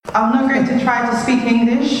I'm not going to try to speak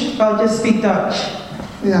English, but I'll just speak Dutch.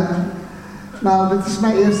 Ja, nou, dit is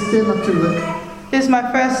mijn eerste keer natuurlijk This is my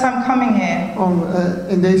first time coming here, om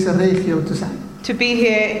in deze regio te zijn. to be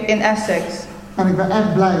here in Essex. En ik ben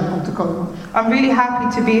echt blij om te komen. I'm really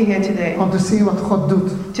happy to be here today, Om te zien wat God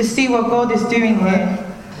doet. to see what God is doing here.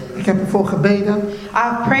 Ik heb ervoor gebeden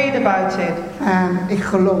I've prayed about it, en ik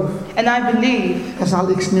geloof. and I believe Er zal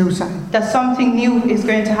iets nieuws zijn. that something new is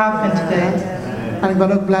going to happen today. En ik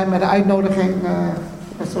ben ook blij met de uitnodiging,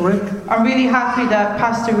 Pastor Rick. I'm really happy that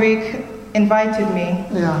Pastor Rick invited me,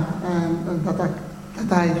 Ja, en dat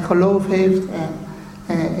hij geloof heeft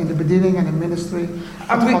en in de bediening en de ministry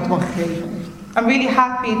wat God hem gegeven heeft. I'm really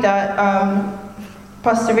happy that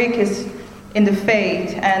Pastor Rick is in the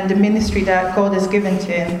faith and the ministry that God has given to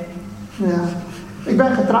him. Ja. Ik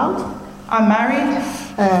ben getrouwd. I'm married.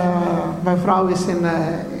 Mijn vrouw is in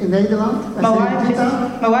Nederland.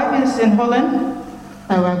 My wife is in Holland.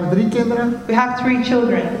 En we hebben 3 kinderen. We have 3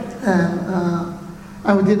 children.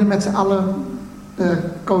 En we dienen met z'n allen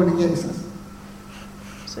Koning Jezus.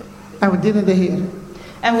 En we dienen de Heer.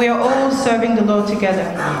 And we are all serving the Lord together.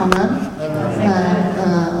 Amen.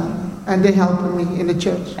 And they help me in the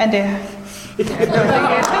church. And they Ik kan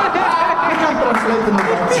translaten naar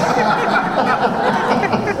Duits.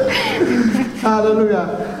 Halleluja.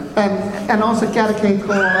 En onze kerk heet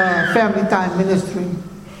gewoon Family Time Ministry.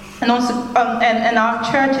 and also and our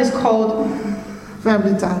church is called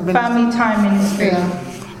Family Time Ministry. Yeah.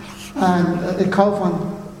 En ik hou van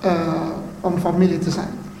om familie te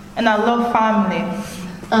zijn. And I love family.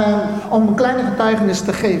 Om een kleine getuigenis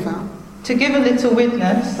te geven. To give a little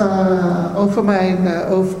witness.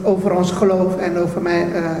 Over ons geloof en over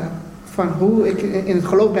van hoe ik in het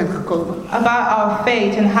geloof ben gekomen. About our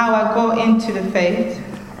faith and how I got into the faith.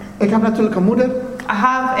 Ik heb natuurlijk een moeder. I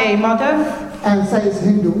have a mother. En zij is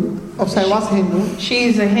Hindoe. Of zij was Hindoe. She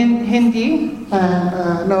is a Hindi.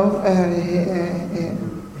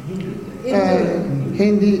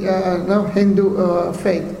 Hindu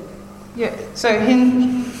faith. Yeah, so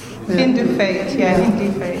Hindu faith, yeah,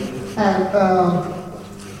 Hindu faith.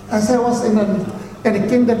 En zij was in een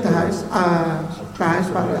kinderthuis,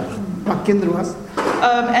 waar kinderen was.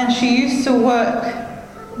 And she used to work.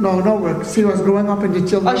 No work. She was growing up in the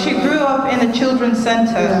children. Oh, she grew up in a children's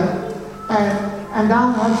center. Yeah. En daar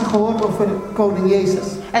had ze gehoord over Koning Jezus.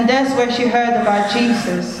 And that's where she heard about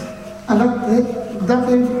Jesus. En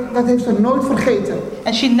dat heeft ze nooit vergeten.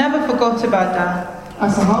 And she never forgot about that.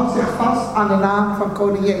 En ze houdt zich vast aan de naam van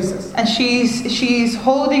Koning Jezus. And she's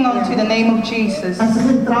holding on to the name of Jesus. En ze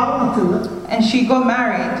ging trouwen natuurlijk. And she got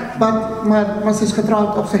married. Maar ze is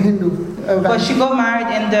getrouwd op zijn Hindoe. But she got married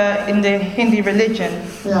in the Hindi religion.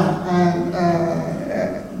 Ja, en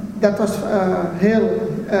dat was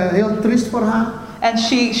heel triest voor haar. And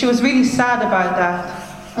she was really sad about that.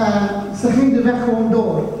 Ze ging de weg gewoon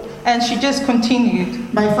door. And she just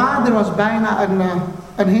continued. Mijn vader was bijna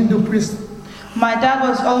een Hindoe priest. My dad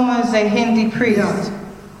was almost a Hindi priest.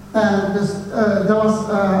 Ja. Dus dat was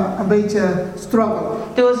een beetje struggle.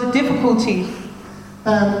 There was a difficulty.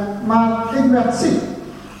 Maar ik werd ziek.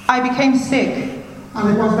 I became sick. En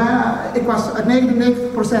ik was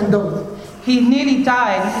 99% dood. He nearly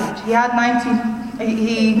died.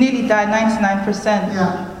 He nearly died 99%. Ja.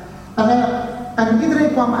 En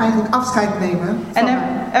iedereen kwam eigenlijk afscheid nemen. And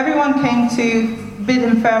everyone came to bid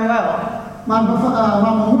him farewell. Maar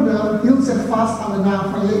mijn moeder hield zich vast aan de naam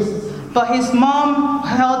van Jezus. But his mom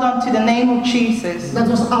held on to the name of Jesus. Dat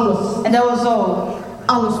was alles. And that was all.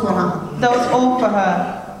 Alles voor haar. That was all for her.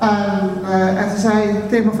 En ze zei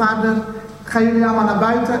tegen mijn vader: gaan jullie allemaal naar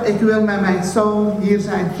buiten? Ik wil met mijn zoon hier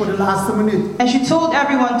zijn voor de laatste minuut. And she told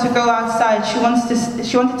everyone to go outside.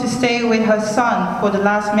 She wanted to stay with her son for the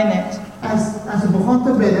last minute. En ze begon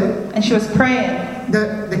te bidden. And she was praying.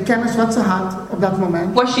 De kennis wat ze had op dat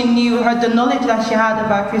moment. What she knew, the knowledge that she had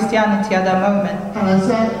about Christianity at that moment.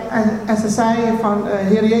 En ze zei van,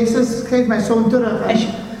 Heer Jezus, geef mijn zoon terug.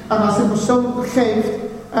 En als u mijn zoon geeft,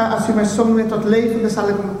 als u mijn zoon weer tot leven, dan zal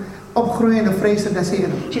ik hem opgroeien in de vrezen des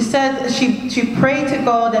Heren. She said, she prayed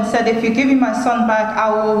to God and said, if you give me my son back,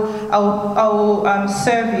 I will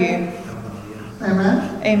serve you. Amen.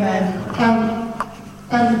 Amen.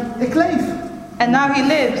 En ik leef. And now he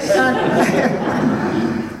lives.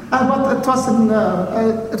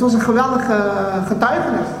 Het was een geweldige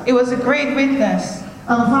getuigenis. It was a great witness.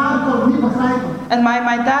 En mijn vader kon het niet begrijpen. And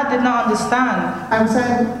my dad did not understand. En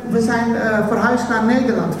we zijn verhuisd naar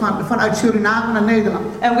Nederland, vanuit Suriname naar Nederland.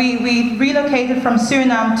 And we relocated from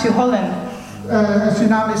Suriname to Holland.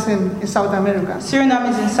 Suriname is in South America. Suriname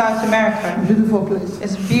is in South America. Beautiful place.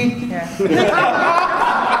 It's beautiful. Yeah.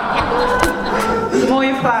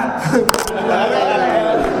 Mooie plaats.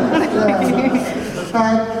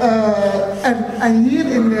 En hier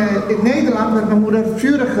in Nederland werd mijn moeder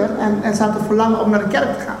vuriger en ze had het verlangen om naar de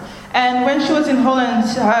kerk te gaan. And when she was in Holland,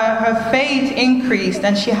 her faith increased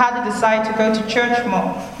and she had a desire to go to church more.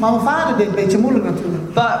 Maar mijn vader deed een beetje moeilijk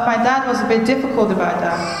natuurlijk. But my dad was a bit difficult about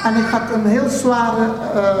that. En ik had een heel zware,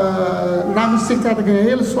 na mijn ziekte had ik een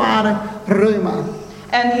hele zware reuma.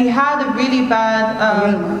 And he had a really bad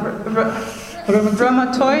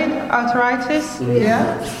rheumatoid arthritis. Ja.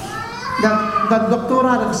 Dat dokter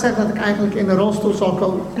hadden gezegd dat ik eigenlijk in een rolstoel zou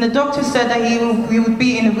komen. And the doctor said that he would be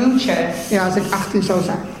in a wheelchair. Ja, als ik 18 zou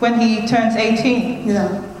zijn. When he turns 18. Ja.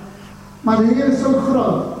 Maar de Heer is zo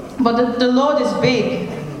groot. But the Lord is big.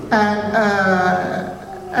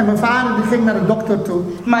 En mijn vader die ging naar de dokter toe.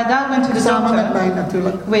 My dad went to the Samen doctor. met mij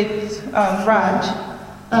natuurlijk. With Raj.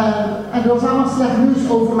 En er was allemaal slecht nieuws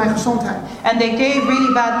over mijn gezondheid. And they gave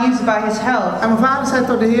really bad news about his health. En mijn vader zei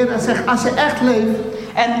tot de Heer en zegt, als je echt leeft.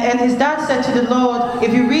 And his dad said to the Lord,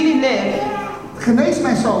 if you really live, genees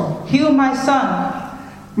mijn zoon. Heal my son.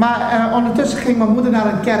 Maar ondertussen ging mijn moeder naar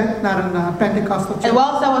een kerk, naar een Pentecostal church. And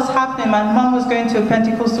whilst that was happening, my mom was going to a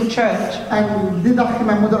Pentecostal church. En die dag ging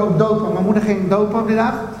mijn moeder ook dopen. Mijn moeder ging dopen op die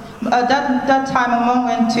dag. That time my mom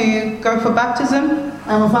went to go for baptism.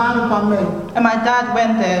 En mijn vader kwam mee. And my dad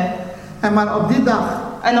went there. En maar op die dag.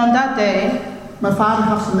 And on that day. Mijn vader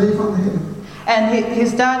gaf zijn leven aan de Heer. And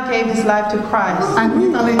his dad gave his life to Christ. En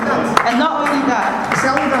niet alleen dat. And not only that.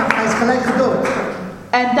 Dezelfde dag, hij is gelijk gedoopt.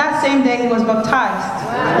 And that same day he was baptized.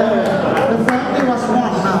 The family was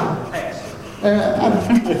one now.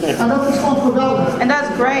 En dat is gewoon geweldig. And that's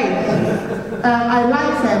great. I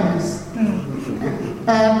like families.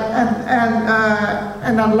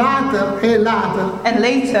 En dan later, heel later. And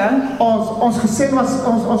later. Ons gezin was,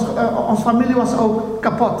 ons familie was ook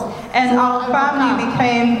kapot. And our family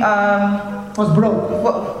became was broke.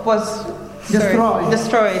 Was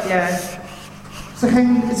destroyed. Yeah. Ze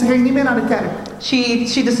ging niet meer naar de kerk.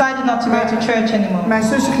 She decided not to go to church anymore. Mijn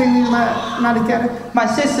zusje ging niet meer naar de kerk. My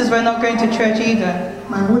sisters were not going to church either.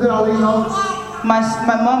 Mijn moeder alleen al.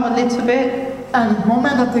 My mom a little bit. En het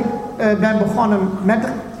moment dat ik ben begonnen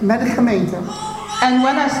met de gemeente. And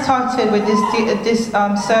when I started with this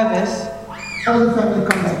service, all the family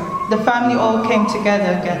came back. The family all came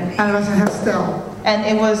together again. En er was een herstel. And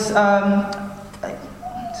it was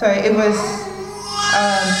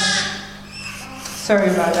sorry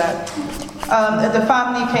about that. The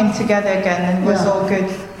family came together again and it was all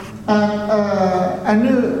good. En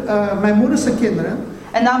nu mijn moeder's kinderen.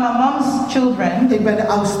 And now my mom's children. Ik ben de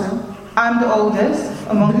oudste. I'm the oldest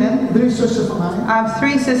among them. Drie zussen van mij. I have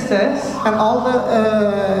 3 sisters. En al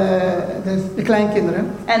de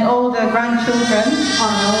kleinkinderen. And all the grandchildren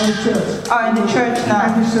are in the church now.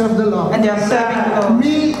 And we serve the Lord. And they are serving the Lord.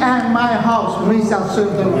 Me and my house, we shall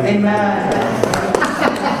serve the Lord. Amen.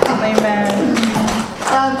 Amen.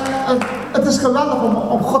 En het is geweldig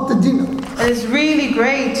om God te dienen. It is really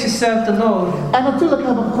great to serve the Lord. En natuurlijk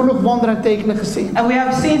hebben we genoeg wonderen en tekenen gezien. And we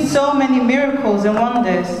have seen so many miracles and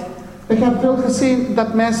wonders. Ik heb veel gezien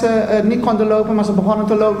dat mensen niet konden lopen, maar ze begonnen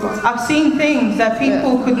te lopen. I've seen things that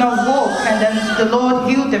people could not walk, and then the Lord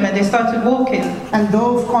healed them and they started walking. En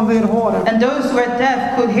doof kon weer horen. And those who were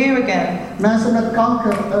deaf could hear again. Mensen met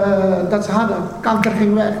kanker, dat ze hadden, kanker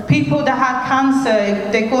ging weg. People that had cancer,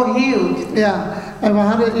 they got healed. Ja, en we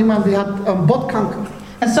hadden iemand die had een botkanker.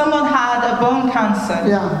 And someone had a bone cancer.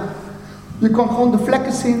 Ja. Je kon gewoon de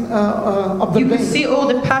vlekken zien op de been. You could see all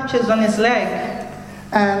the patches on his leg.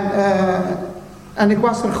 En ik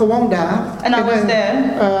was er gewoon daar. And I was there.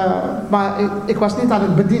 Maar ik was niet aan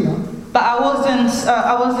het bedienen. But I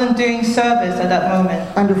wasn't doing service at that moment.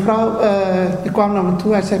 En de vrouw die kwam naar me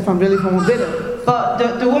toe en zei van wil je voor me bidden?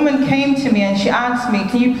 But the woman came to me and she asked me,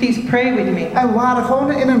 can you please pray with me? En we waren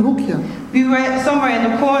gewoon in een hoekje. We were somewhere in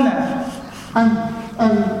the corner. En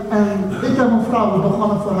ik en mijn vrouw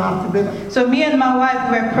begonnen voor haar te bidden. So me and my wife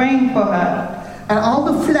were praying for her. En al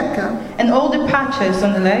de vlekken. And all the patches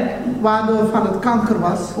on the leg. Waardoor van het kanker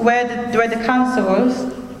was. Where the cancer was.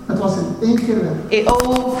 Het was in 1 keer weg. It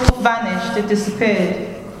all vanished. It disappeared.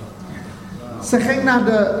 Ze ging naar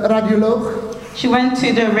de radioloog. She went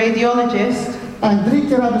to the radiologist. En 3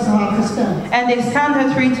 keer hebben ze haar gescand. And they scanned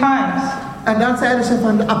her 3 times. En dan zeiden ze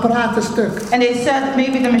van de apparaat is stuk. And they said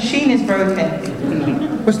maybe the machine is broken.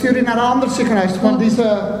 We sturen je naar een ander ziekenhuis, want die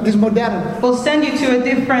is modern. We'll send you to a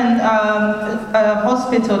different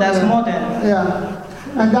hospital that's modern. Ja.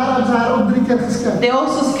 En daar hebben ze haar ook 3 keer gescand. They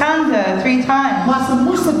also scanned her 3 times. Maar ze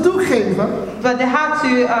moesten toegeven. But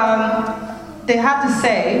they had to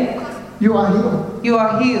say. You are healed. You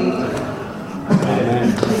are healed.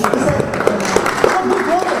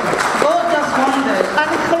 God does wonders. En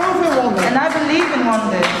ik geloof in wonderen. And I believe in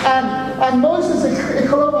wonders. En En Mozes, ik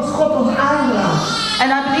geloof als God ons aanraakt. And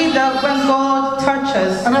I believe that when God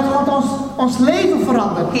touches, En dat God ons leven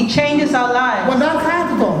verandert. He changes our lives. Want daar gaat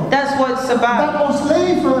het om. That's what it's about. Dat ons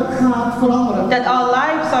leven gaat veranderen. That our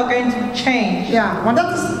lives are going to change. Ja, maar dat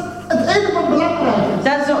is het enige wat belangrijk is.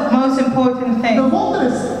 That's the most important De thing. wonder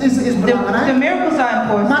is belangrijk. The miracles are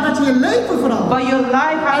important. Maar dat je je leven verandert. But your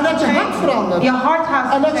life En has dat to je hart change. verandert. Your heart has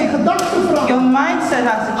En to dat je change. gedachten Your verandert. mindset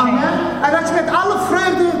has to change. Amen. En dat je met alle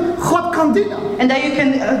vreugde God kan dienen. And that you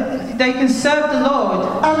can serve the Lord.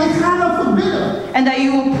 En ik ga ervoor bidden. And that you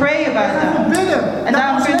will pray Ik about ga ervoor that. bidden. And Dat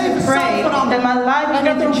I'm ons going leven to zal pray that veranderen. my life is En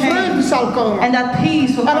dat going er to een vreugde change. zal komen. And that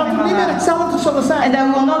peace will En dat come in we my niet meer life. hetzelfde zullen zijn. And that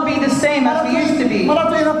we will not be the same as we used to be. Maar dat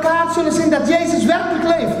we in elkaar zullen zien dat Jezus werkelijk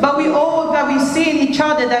leeft. But that we see in each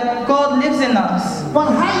other that God lives in us. Want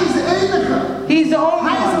Hij is de enige. He's the only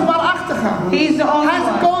Hij is de one. waarachtige. He's the only Hij is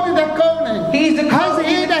de one. koning der koning. He's the Hij is de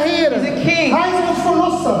Heer der heren. He's the king. Hij is ons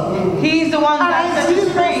verlosser. He's the one En that hij is sets hier us in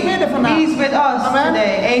ons free. midden vandaag. He's with us Amen.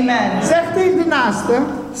 today. Amen. Zeg tegen de naaste.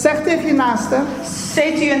 Zeg tegen je naaste. Say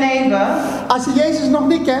to your neighbor, Als je Jezus nog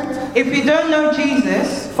niet kent, if you don't know Jesus,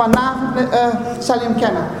 vanavond zal je hem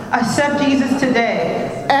kennen. accept Jesus today.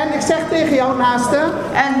 En ik zeg tegen jouw naaste.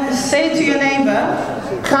 And say to your neighbor,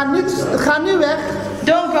 Ga nu weg.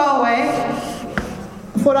 don't go away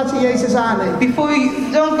Voordat je Jezus aanneemt.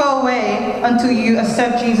 don't go away until you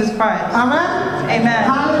accept Jesus Christ. Amen. Amen.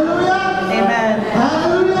 Halleluja. Amen.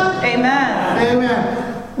 Halleluja. Amen. Amen.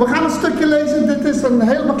 We gaan een stukje lezen. Dit is een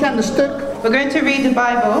heel bekende stuk. We're going to read the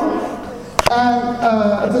Bible. En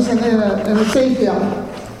het is in Ezekiel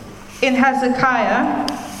In Hezekiah,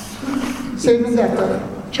 37.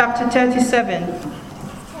 chapter 37.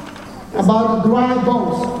 About the dry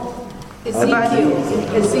bones.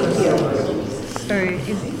 Ezekiel. Sorry.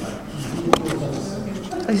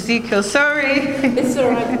 Ezekiel, sorry. It's all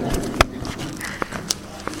right.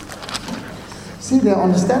 See, they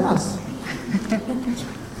understand us.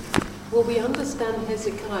 Well, we understand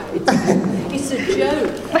Hezekiah. It's a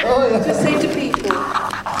joke Oh, yeah. to say to people,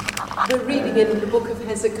 we're reading in the book of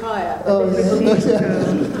Hezekiah. Oh, yeah.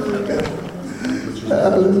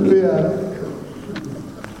 Halleluja.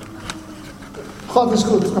 God is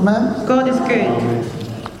goed. Amen. God is good.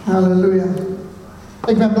 Halleluja.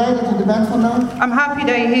 Ik ben blij dat u er bent vandaag. I'm happy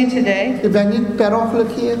that you're here today. U bent niet per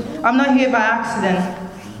ongeluk hier. I'm not here by accident.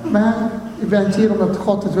 Maar u bent hier omdat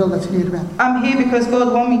God het wil dat je hier bent. I'm here because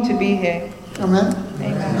God wants me to be here. Amen.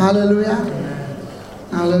 Amen. Halleluja.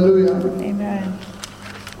 Halleluja. Amen.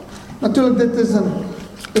 Natuurlijk, dit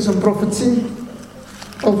is een profetie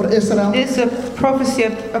over Israël. It's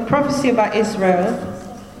a prophecy about Israel.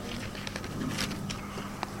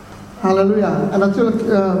 Halleluja. En natuurlijk,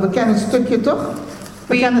 we kennen het stukje toch?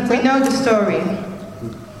 We kennen het, We hè? know the story.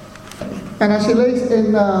 En als je leest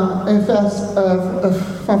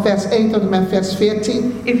van vers 1 tot en met vers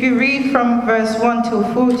 14. If you read from verse 1 till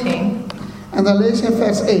 14, En dan lees je in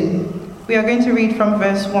vers 1. we are going to read from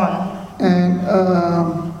verse 1. En,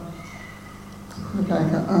 even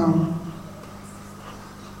kijken.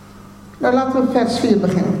 Nou, laten we vers 4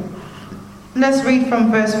 beginnen. Let's read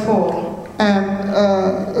from verse 4. En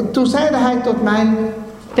toen zeide hij tot mij,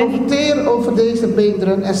 profeteer over deze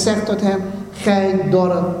beenderen en zeg tot hem, gij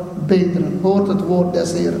dorre beenderen, hoort het woord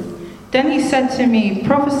des Heren. Then he said to me,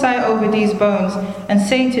 prophesy over these bones, and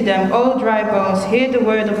say to them, O dry bones, hear the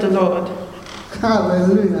word of the Lord.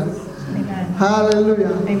 Halleluja. Amen. Halleluja.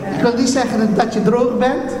 Amen. Ik wil niet zeggen dat je droog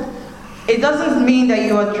bent, It doesn't mean that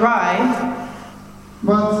you are dry,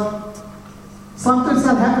 but something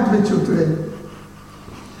shall happen with you today.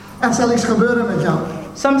 Er zal iets gebeuren met jou.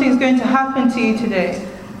 something's going to happen to you today.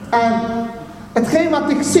 En hetgeen wat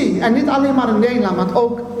ik zie, en niet alleen maar in Nederland, maar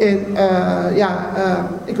ook in,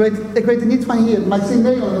 ik weet het niet van hier, maar ik zie in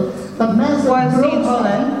Nederland, dat mensen What I see in droog zijn.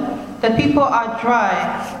 Holland, that people are dry.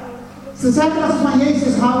 Ze zeggen dat ze van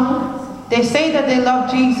Jezus houden, They say that they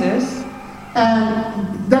love Jesus, en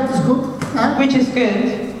dat is goed, hè? which is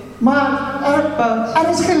good, Maar but er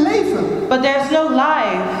is geen leven. there's no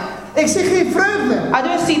life. Ik zie geen vreugde. I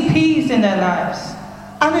don't see peace in their lives.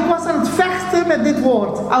 En ik was aan het vechten met dit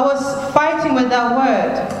woord. I was fighting with that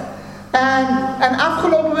word. En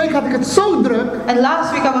afgelopen week had ik het zo druk And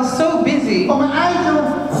last week I was so busy om mijn eigen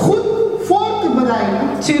goed voor te bereiden.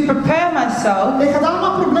 to prepare myself. Ik had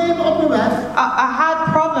allemaal problemen op mijn weg. I had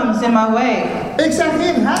problems in my way. Ik zei,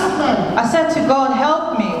 Heer, help mij. I said to God,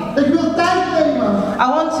 help me. Ik wil tijd nemen. I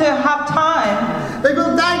want to have time. Ik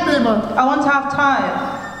wil tijd nemen. I want to have time.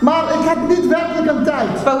 Maar ik had niet werkelijk een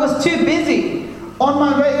tijd. But I was too busy. On my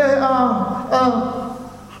way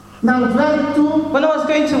naar het werk toe. When I was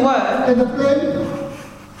going to work, In de plane.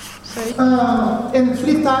 In het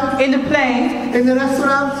vliegtuig, in the plane, in het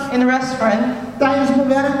restaurant, in the restaurant, tijdens mijn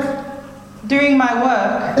werk. during my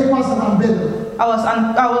work. Ik was aan het bidden.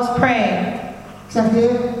 I was praying. Ik zeg, Heer,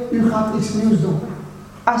 u gaat iets nieuws doen.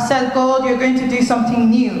 I said, God, you're going to do something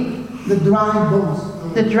new. The dry bones.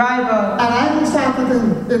 The dry bone. En eigenlijk staat het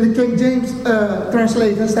in de King James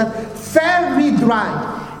translation, staat very dry.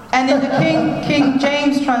 And in the King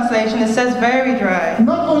James translation, it says very dry.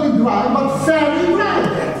 Not only dry, but very dry.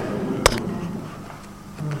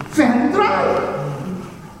 Very dry.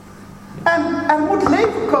 En er moet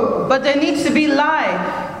leven komen. But there needs to be life.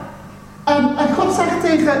 En God zegt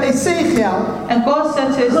tegen Ezekiel, And God said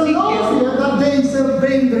to geloof Ezekiel, je dat deze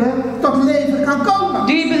beenderen tot leven kan komen?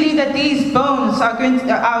 do you believe that these bones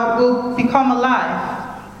are will become alive?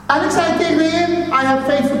 En ik zei tegen de Heer, I have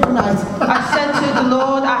faith for tonight. I said to the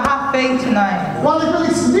Lord, I have faith tonight. Want ik wil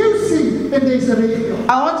iets nieuws zien in deze regio.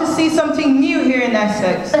 I want to see something new here in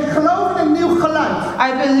Essex. Ik geloof in een nieuw geluid.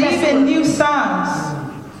 I believe in new sounds.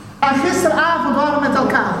 En gisteravond waren we met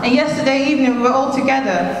elkaar. And yesterday evening we were all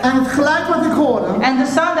together. En het geluid wat ik hoorde. And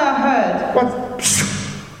the sound that I heard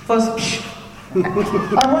was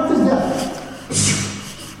And what is that?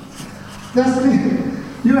 That's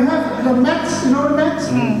you have the mats, you know the mats?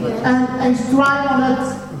 And strike on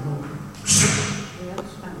it.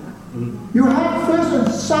 You have first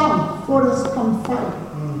a sound for the fire.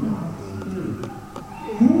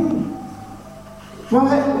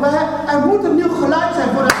 Er moet een nieuw geluid zijn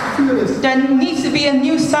voordat het vuur is. There needs to be a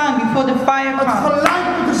new sound before the fire Het comes. geluid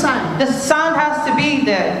moet er zijn. The sound has to be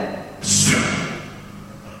there.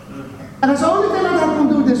 En dat is de enige ding dat ik kon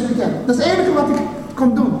doen dit weekend. Dat is het enige wat ik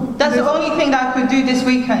kon doen. That's the only thing that I could do this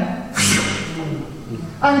weekend.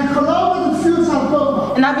 En ik geloof dat het vuur zal komen.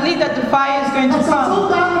 And I believe that the fire is going to Het zal come.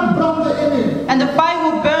 zodanig branden in u. And the fire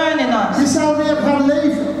will burn in Je us. zal weer gaan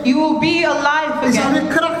leven. You will be alive Je zal weer again.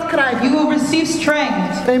 kracht krijgen. You will receive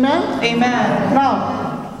strength. Amen? Amen. Nou,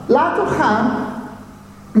 laten we gaan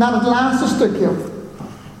naar het laatste stukje.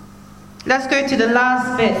 Let's go to the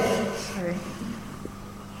last bit. Sorry.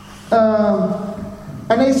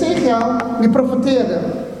 En Ezekiel, die profeteerde.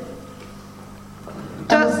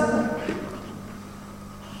 En Just,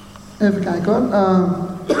 even kijken hoor.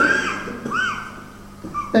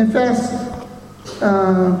 In vers...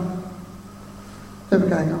 even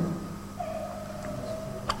kijken.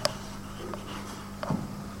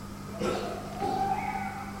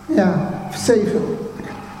 Ja, 7.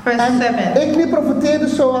 verse En 7. ik nu profeteerde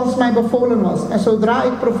zoals mij bevolen was. En zodra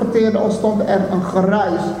ik profeteerde ontstond er een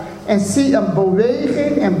geruis. En zie, een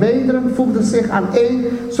beweging en beenderen voegden zich aan één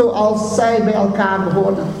zoals zij bij elkaar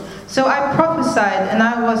behoorden. So I prophesied, and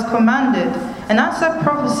I was commanded. And as I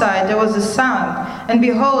prophesied, there was a sound. And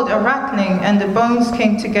behold, a rattling, and the bones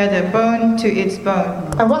came together, bone to its bone.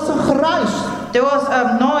 Er was een geruis. There was a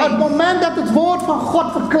Het noise. moment dat het woord van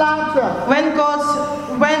God verklaard werd.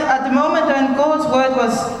 At the moment when God's word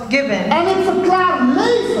was given. En ik verklaar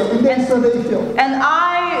leven in deze regio. And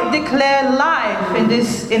I declare life in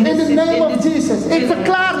In the name of Jesus. Ik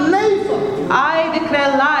verklaar leven. I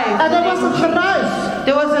declare life. En er was een geruis.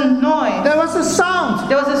 There was a noise. Er was een sound.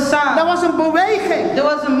 There was a Er sound. was een beweging. There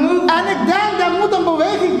was a movement. En ik denk, er moet een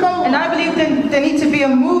beweging And komen. I believe there needs to be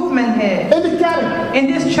a movement here. In de kerk. In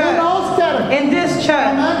this In church. ons kerk. In this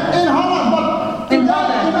church. Amen. In Holland. Maar In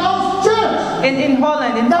Holland. in ons church. In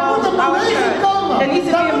Holland. In Daar moet een our beweging church. komen. There needs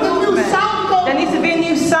to Daar be a moet een nieuw movement. sound komen. There needs to be a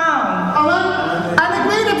new sound. Amen. En ik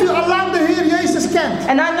weet dat u al lang de Heer Jezus kent.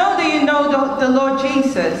 And I know that you know the Lord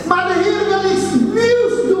Jesus. Maar de Heer wil iets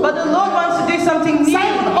nieuws doen. But the Lord wants to do something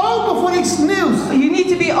Zijn new. we open voor iets nieuws? You need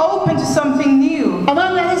to be open to something new. Amen.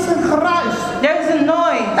 Er is een geruis. There is a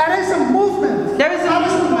noise. Er is een movement. There is a Er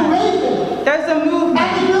is een movement. beweging. There is a En movement.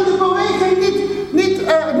 ik wil die beweging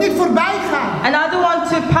niet voorbij gaan. And I don't want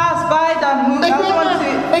to pass by that movement.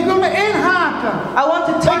 Ik wil me inhaken. I want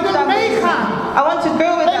to touch Ik wil that meegaan. movement. I want to go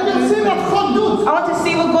with Ik that wil zien movement. wat God doet. I want to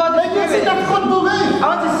see what God Ik is wil zien doing. dat God beweegt. I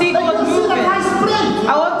want to see Ik God wil zien dat moving. Hij spreekt.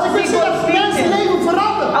 I want to Ik wil see zien God dat mensen speaking. leven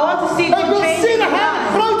verandert. I want to see Ik God wil zien changing dat Hij een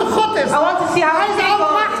lives. grote God is. I want to see how Hij is de God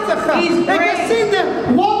almachtige. He's Ik wil great. zien de He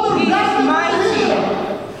is wonderwerken van de mighty. Heer.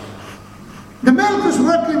 The miracles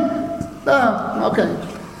working. Oké.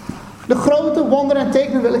 De grote wonderen en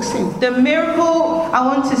tekenen wil ik zien. The miracle I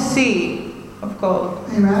want to see of God.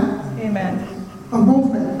 Amen. Amen. A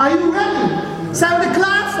movement. Are you ready? Zijn we er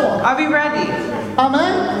klaar voor? Are we ready?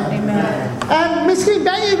 Amen. Amen. En misschien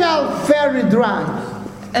ben je wel very dry.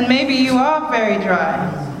 And maybe you are very dry.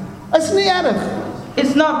 Het is niet erg.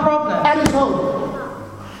 It's not a problem. Er is hoop.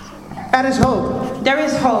 Er is hoop. There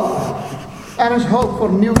is hope. Er is hoop voor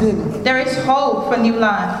nieuwe dingen. There is hope for new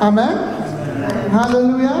life. Amen.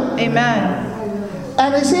 Halleluja. Amen.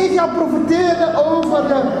 En Ezekiel profeteerde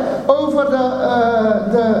over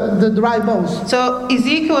de dry bones. So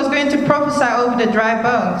Ezekiel was going to prophesy over the dry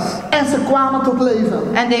bones. En ze kwamen tot leven.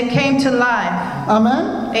 And they came to life. Amen.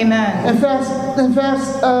 Amen. In vers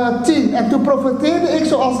 10. En toen profeteerde ik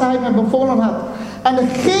zoals hij me bevolen had. En de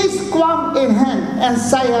geest kwam in hen. En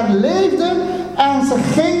zij herleefden. En ze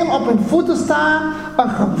gingen op hun voeten staan. Een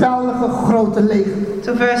geweldige grote leger.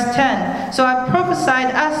 So verse 10. So I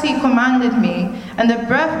prophesied as he commanded me. And the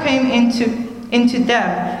breath came into them.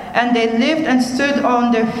 And they lived and stood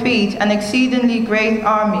on their feet. An exceedingly great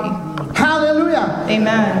army. Halleluja.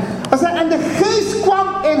 Amen. En de geest kwam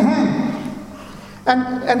in hen.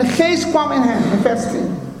 En de geest kwam in hen. In vers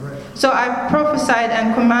 10. So I prophesied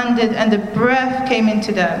and commanded, and the breath came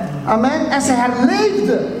into them. Amen. En ze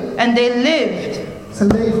herleefden. And they lived. Ze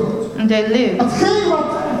leven. And they lived. Hetgeen wat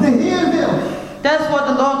de Heer wil. That's what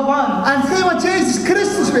the Lord wants. En hetgeen wat Jezus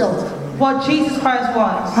Christus wil. What Jesus Christ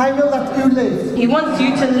wants. Hij wil dat u leeft. He wants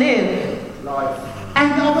you to live.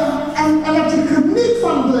 En dat je geniet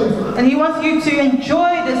van het leven. And he wants you to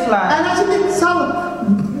enjoy this life. En als je niet zal,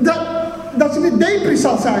 dat je niet depri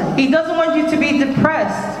zal zijn. He doesn't want you to be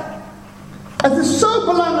depressed. Het is zo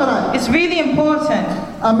belangrijk. It's really important.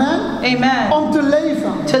 Amen. Amen. Om te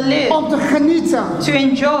leven. To live. Om te genieten. To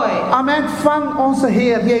enjoy. Amen. Van onze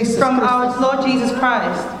Heer Jezus From Christus. our Lord Jesus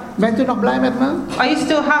Christ. Bent u nog blij met me? Are you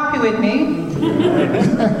still happy with me?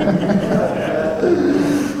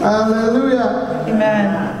 Halleluja.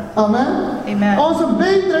 Amen. Amen. Amen. Onze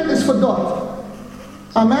beenderen is verdord.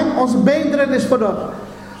 Amen. Onze beenderen is verdord.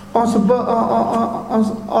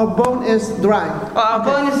 Our bone is dry. Oh, our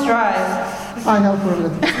bone is dry. I help her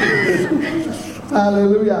with it.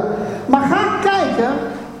 Halleluja. Maar ga kijken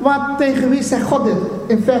wat tegen wie zegt God dit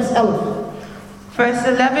in vers 11. Verse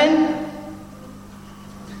 11.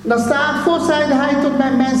 Dan staat, voor zeide hij tot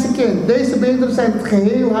mijn mensenkind. Deze beenderen zijn het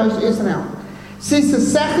geheel huis Israël. Zie ze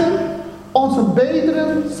zeggen, onze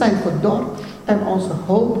beenderen zijn verdord en onze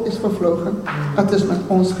hoop is vervlogen. Het is met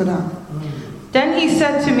ons gedaan. Then he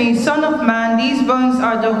said to me, Son of man, these bones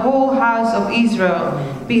are the whole house of Israel.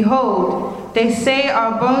 Behold, they say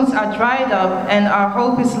our bones are dried up and our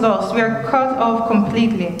hope is lost. We are cut off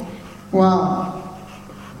completely. Wauw.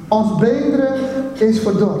 Ons beenderen is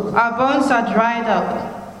verdord. Our bones are dried up.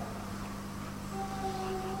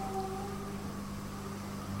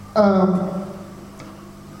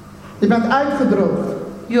 Je bent uitgedroogd.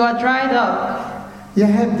 You are dried up. Je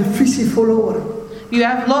hebt de visie verloren. You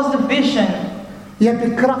have lost the vision. Je hebt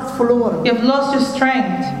je kracht verloren. You have lost your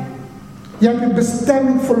strength. Je hebt je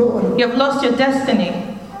bestemming verloren. You have lost your destiny.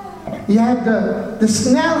 Je hebt de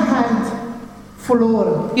snelheid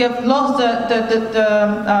verloren. You have lost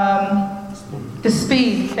the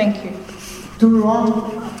speed. Thank you. To run,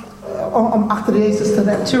 om achter Jezus te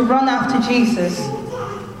rennen. To run after Jesus.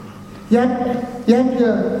 Je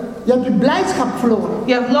hebt je blijdschap verloren.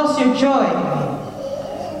 You have lost your joy.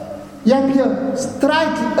 Je hebt je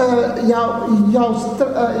strijd,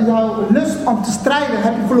 jouw lust om te strijden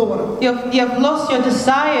heb je verloren. You have lost your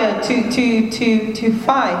desire to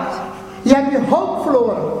fight. Je hebt je hoop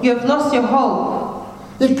verloren. You have lost your hope.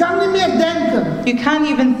 Je kan niet meer denken. You can't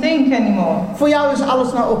even think anymore. Voor jou is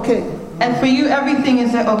alles nou oké. And for you everything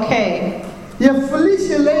is okay. Je verliest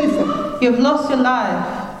je leven. You have lost your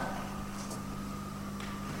life.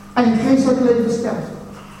 En je geestelijk leven sterft.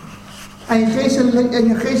 En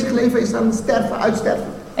je geestelijk leven is aan het sterven, uitsterven.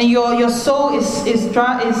 And your soul is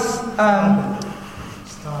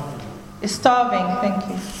starving. Thank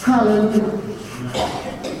you. Halleluja.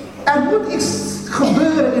 Er moet iets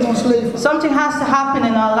gebeuren in ons leven. Something has to happen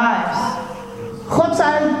in our lives. God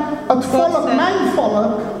zei, het volk, mijn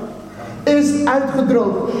volk, is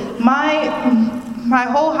uitgedroogd. My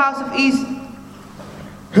whole house of Israel.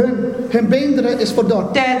 Hun beenderen is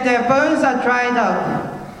verdord. Their bones are dried up.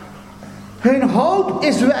 Hun hoop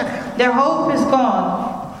is weg. Their hope is gone.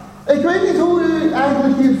 Ik weet niet hoe u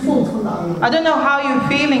eigenlijk hier voelt vandaag. I don't know how you're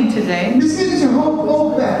feeling today. Misschien is je hoop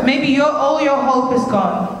ook weg. Maybe all your hope is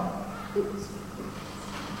gone.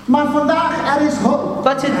 Maar vandaag er is hoop.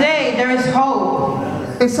 But today there is hope.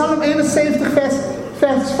 In Psalm 71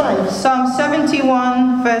 vers 5.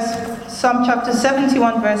 Psalm chapter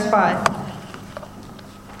 71 verse 5.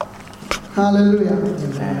 Hallelujah.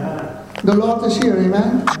 The Lord is here,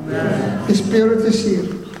 amen. His Spirit is here.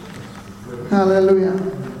 Hallelujah.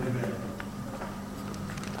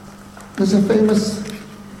 Dat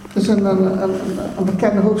is een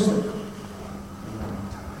bekende hoofdstuk.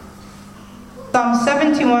 Psalm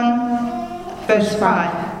 71 verse 5.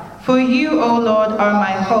 For you, O Lord, are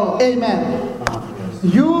my hope. Amen.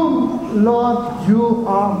 You, Lord, you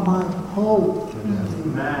are my hope.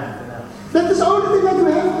 Dat is ook het ding wat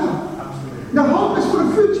we hebben. De hoop is voor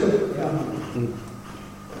de future.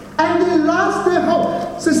 En die lost their hope.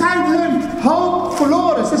 Ze zijn hun hoop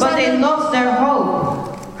verloren. But they lost their hope.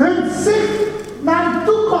 Hun zicht naar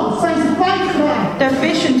de toekomst zijn ze kwijtgeraakt. Their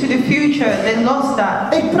vision to the future, they lost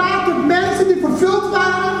that. Ik praat met mensen die vervuld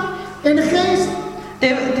waren in de geest.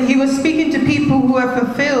 He was speaking to people who were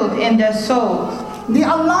fulfilled in their souls. Die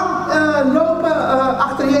al lang lopen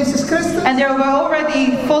achter Jezus Christus. And they were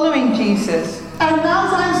already following Jesus. En nou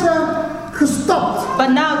zijn ze gestopt. But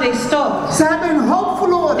now they stopped. Ze hebben hun hoop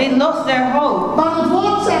verloren. They lost their hope. Maar het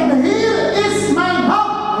woord zegt, de Heer is mijn hoop.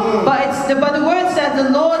 But the word says, the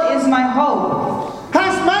Lord is my hope. Hij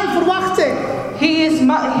is mijn verwachting. He is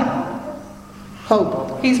my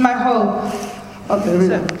Hoop. He's my hope. Oké,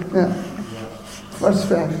 weer. Ja. Vers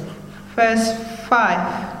 5. Verse 5.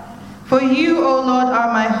 For you, O Lord,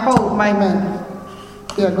 are my hope, my Amen.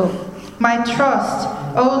 Ja, go. my trust,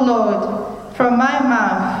 O Lord, from my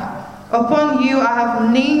mouth. Upon you I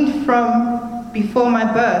have leaned from before my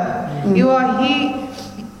birth. You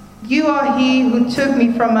are he who took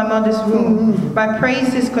me from my mother's womb. My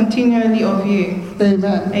praise is continually of you.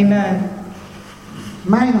 Amen. Amen.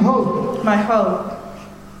 Mijn hoop. My hope.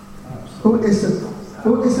 Hoe is het?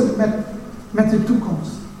 Hoe is het met de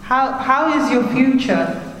toekomst? How is your future?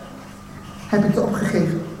 Heb je het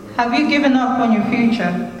opgegeven? Have you given up on your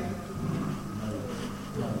future?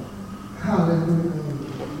 Halleluja.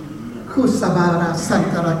 Kusabara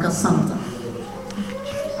Santa Raka Santa.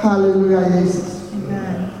 Halleluja, Jezus.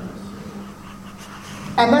 Amen.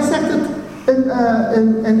 En dan zegt het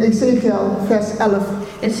in Ezekiel vers 11.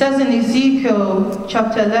 It says in Ezekiel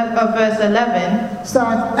chapter 11, verse 11,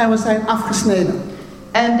 Staat, en we zijn afgesneden.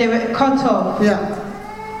 and they were cut off. Ja.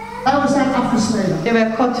 En we zijn afgesneden. They were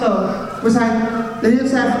cut off. De Heer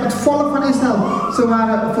zegt, het volk van Israël, ze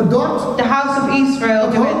waren verdord. The house of Israel,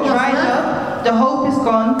 they were dried up. The hope is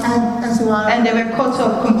gone. En ze waren... And they were cut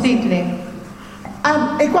off completely. En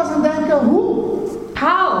ik was aan het denken, hoe?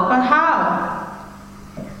 How? But how?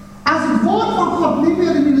 Als het woord van God niet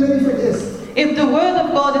meer in je leven is. If the word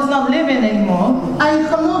of God is not living anymore, En je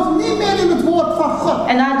gelooft niet meer in het woord van God.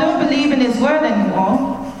 and I don't believe in his word anymore,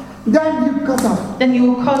 Then you cut off. then you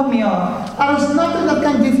will cut me off. There is nothing that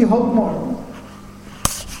can give you hope more.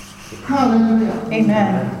 Halleluja.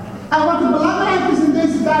 Amen. En wat het belangrijk is in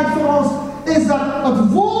deze tijd voor ons, is dat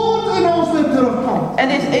het woord in ons weer terugkomt.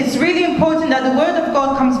 And it's really important that the word of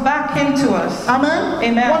God comes back into us. Amen.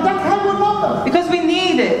 Amen. Want dat hebben we nodig. Because we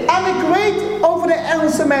need it. En ik weet over de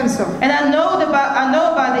Engelse mensen. And I know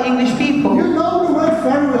about the English people. You know the word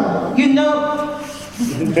very well. You know.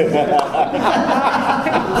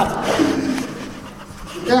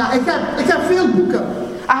 Ja, ik heb veel boeken.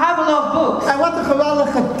 I have a lot of books. En wat een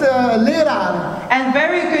geweldige leraren. And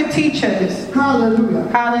very good teachers. Halleluja.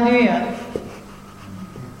 Hallelujah.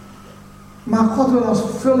 Maar God wil ons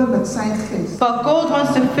vullen met zijn geest. But God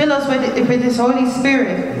wants to fill us with his Holy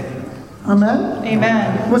Spirit. Amen. Amen.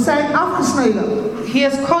 We zijn afgesneden. He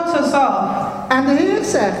has cut us off. En de Heer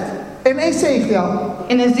zegt in Ezekiel.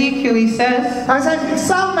 In Ezekiel he says, Hij zegt, ik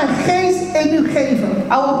zal mijn geest in u geven.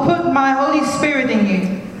 I will put my Holy Spirit in you.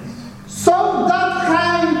 Zodat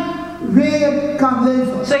gij weer kan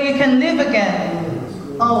leven. So you can live again.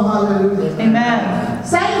 Oh, halleluja. Amen.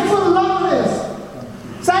 Zijn verlangen is.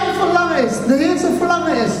 De Heer zijn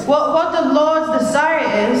verlangen is. What the Lord's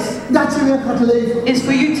desire is Dat je weer gaat leven. is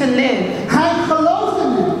for you to live. Hij gelooft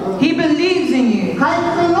in u. He believes in you. Hij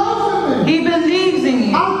gelooft in u. He believes in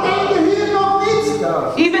you. Al kent de Heer nog niet.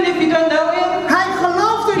 Even if you don't know him, Hij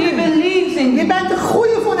gelooft in he u. believes in Je you. bent de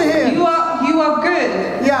goeie voor de Heer. You are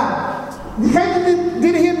good. Ja. Diegene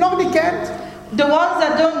die de Heer nog niet kent. The ones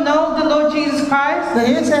that don't know the Lord Jesus Christ, De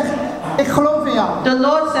Heer zegt, ik geloof in jou. the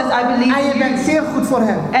Lord says, I believe En je in bent you. zeer goed voor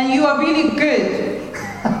hem. And you are really good.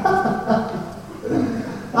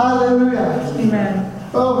 Halleluja. Amen.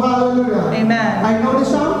 Oh, halleluja. Amen. I know this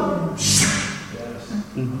song.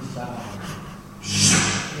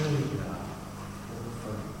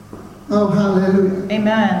 Oh, halleluja.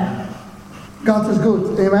 Amen. God is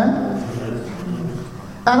good. Amen.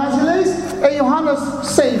 En als je leest in Johannes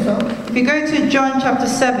 7. If you go to John chapter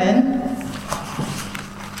 7,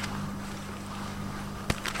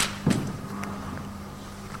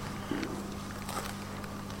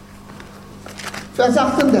 vers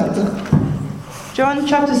 38. John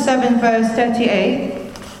chapter 7 verse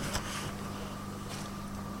 38.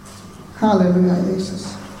 Halleluja, Jezus.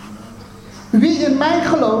 Wie in mij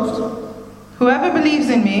gelooft, Whoever believes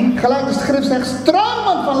in me, gelijk de schrift zegt,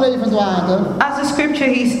 stromen van levend water. as the scripture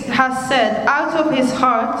has said, out of his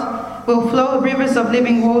heart will flow rivers of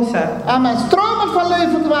living water. Amen. Stromen van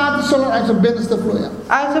levend water zullen uit zijn binnenste vloeien.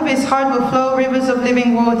 Out of his heart will flow rivers of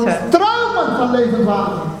living water. Stromen van levend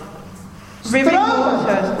water. Living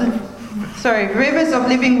water. Sorry, rivers of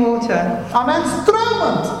living water. Amen.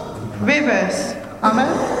 Stromend. Rivers. Amen.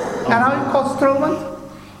 En how you call stromend?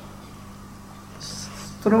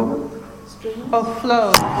 Stromend. Of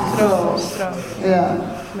flow. Flow. Ja.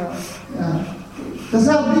 Flow. Ja. Er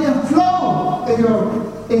zal be een flow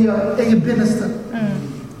in je binnenste.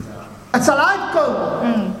 Het zal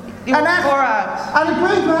uitkomen. It will En echt, pour out. en ik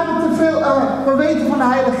weet, we hebben te veel, we weten van de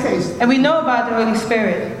Heilige Geest. And we know about the Holy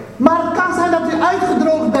Spirit. Maar het kan zijn dat je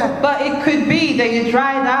uitgedroogd bent. But it could be that you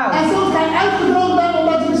dried out. En soms kan je uitgedroogd bent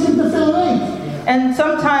omdat je misschien te veel weet. And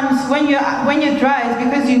sometimes when you're dry, it's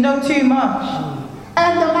because you know too much.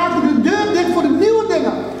 En dan maak je de deur dicht voor de nieuwe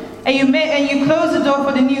dingen. And you close the door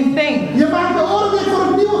for the new thing. Je maakt de oren dicht voor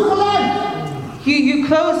het nieuwe geluid. You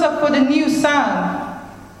close up for the new sound.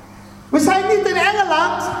 We zijn niet in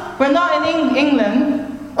Engeland. We're not in England.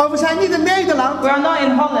 Of we zijn niet in Nederland. We are not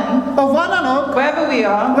in Holland. Of wat dan ook. Wherever we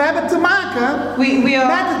are. We hebben te maken We are.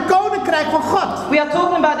 met het koninkrijk van God. We are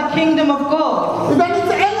talking about the kingdom of God. Je bent niet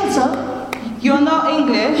de Engelse. You're not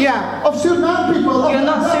English. Ja. Of Suriname people. You're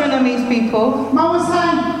not Surinamese people. Maar we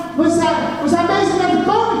zijn bezig met het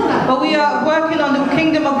koninkrijk. But we are working on the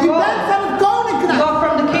kingdom of Je God. bent van het koninkrijk. You are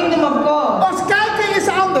from the kingdom of God. Ons kijken is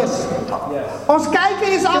anders. Ons kijken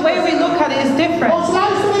is The way anders. we look at it is different. Ons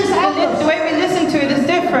luisteren is anders. The way we listen to it is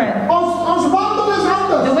different. Ons wandelen is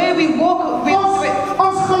anders. The way we walk,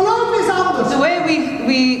 Ons geloof is anders. the way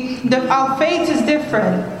our faith is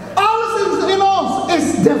different. Alles in ons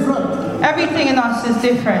is different. Everything in us is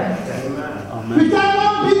different. We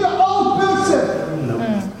cannot be the old person.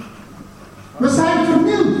 We zijn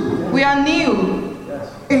vernieuwd We are new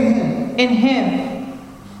in Him. in Him.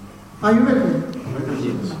 Are you with me?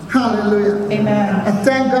 Hallelujah. Amen. And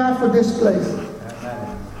thank God for this place.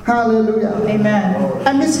 Hallelujah. Amen.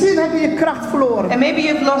 En misschien heb je je kracht verloren. And maybe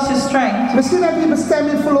you've lost your strength. Misschien heb je je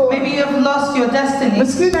bestemming verloren. Maybe you've lost your destiny.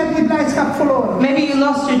 Misschien heb je je blijdschap verloren. Maybe you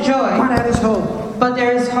lost your joy. Maar er is hoop. But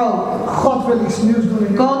there is hope. God wil iets nieuws doen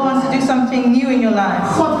in je God wants to do something new in your life.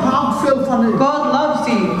 God houdt veel van u. God loves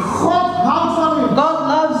you. God houdt van u. God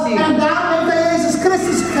loves you. En daarom heeft hij Jezus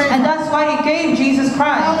Christus gegeven. And that's why He gave Jesus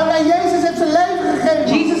Christ. En Jezus heeft zijn leven gegeven.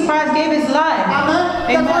 Jesus Christ gave His life. Amen.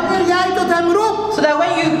 Dat wanneer jij tot hem roept, So that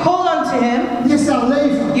when you call unto Him, je zal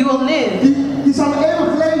leven. you will live. Je zal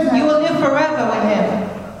eeuwig leven You hebben. will live forever with Him.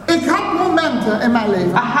 Ik had momenten in mijn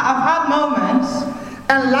leven. I've had moments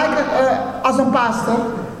En als een pastor,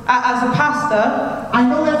 as a pastor. I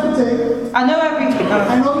know everything. I know everything.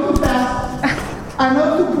 I know to fast. I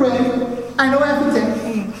know to pray. I know everything.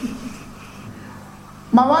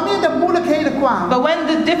 Maar wanneer de moeilijkheden kwamen, But when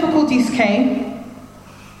the difficulties came,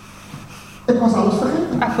 ik was alles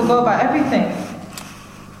vergeten. I forgot about everything.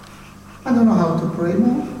 I don't know how to pray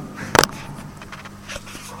more.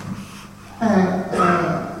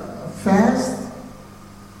 Fast.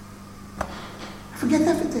 I forget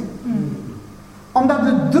everything. Omdat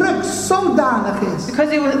de druk zodanig is.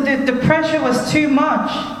 Because it was, the pressure was too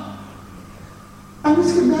much. En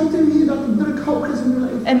misschien bent u hier dat de druk hoog is in uw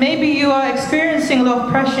leven. And maybe you are experiencing a lot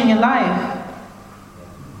of pressure in your life.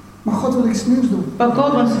 Maar God wil iets nieuws doen. But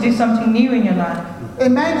God wants to do something new in your life.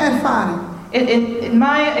 In mijn ervaring, In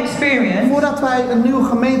my experience, voordat wij een nieuwe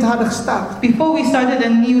gemeente hadden gestart, before we started a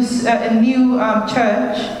new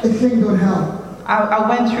church, ik ging door hel. I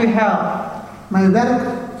went through hell. Mijn werk,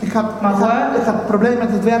 ik had problemen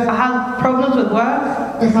met het werk. I had problems with work.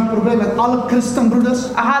 Ik had problemen met alle christenbroeders. I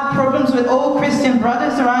had problems with all Christian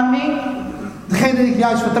brothers around me. Degene die ik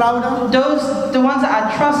juist vertrouwde. The ones that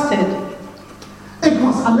I trusted. Ik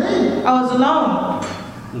was alleen. I was alone.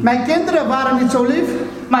 Mijn kinderen waren niet zo lief.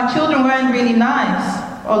 My children weren't really nice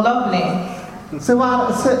or lovely.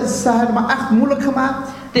 Ze hebben me echt moeilijk gemaakt.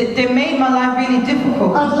 They made my life really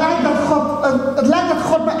difficult. Het lijkt dat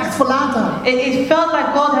God me echt verlaten had. It felt like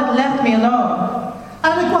God had left me alone.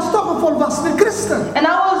 En ik was toch een volwassen christen. And I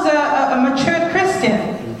was a matured Christian.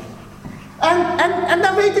 En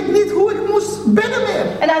dan weet ik niet hoe ik moest bidden meer.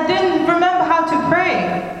 And I didn't remember how to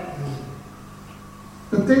pray.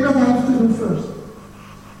 The thing that I have to do first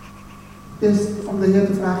is om de Heer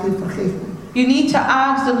te vragen, vergeef me. You need to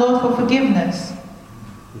ask the Lord for forgiveness.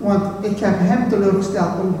 Want ik heb hem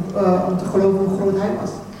teleurgesteld om te geloven hoe groot hij was.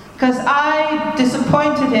 Because I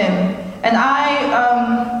disappointed him, and I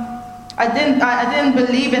didn't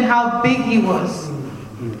believe in how big he was.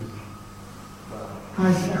 Hij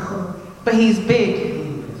is echt groot. But he's big.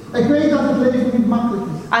 Ik weet dat het leven niet makkelijk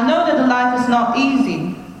is. I know that the life is not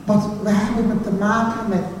easy, Want we hebben het te maken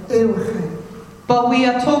met eeuwigheid. but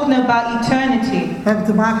we are talking about eternity. We hebben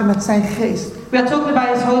te maken met zijn geest. We are talking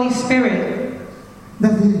about His Holy Spirit.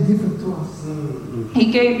 Dat hij gegeven to us.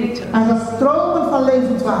 He gave it to us. En dat stromen van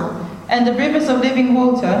levend water. And the rivers of living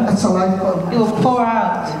water, Het zal He uitkomen. will pour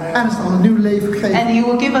out. En het zal een nieuw leven geven. And He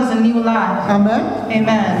will give us a new life. Amen.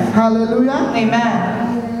 Amen. Halleluja. Amen.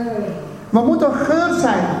 We moeten een geur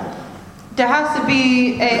zijn. There has to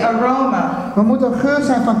be a aroma. We moeten een geur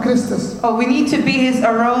zijn van Christus. Oh, we need to be His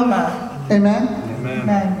aroma. Amen.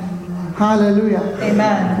 Amen. Halleluja.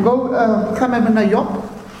 Amen. Ga met me naar Job.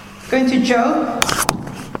 Going to Job.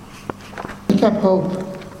 Ik heb hoop.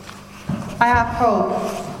 I have hope.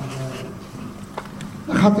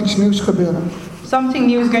 Er gaat iets nieuws gebeuren. Something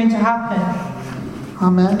new is going to happen.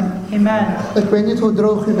 Amen. Amen. Ik weet niet hoe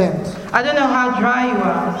droog u bent. I don't know how dry you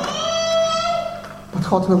are, Maar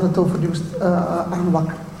God wil het overnieuw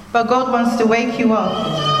aanwakkeren. but God wants to wake you up.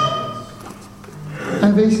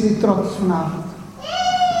 En wees niet trots vanavond.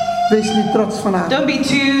 Wees niet trots vanavond. Don't be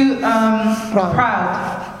too Proud. proud,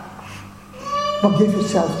 Maar give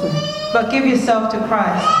yourself to Him. but give yourself to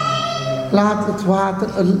Christ.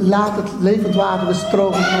 Laat het levend water de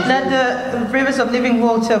stromen. Let the rivers of living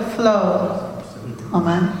water flow.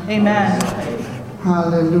 Amen. Amen.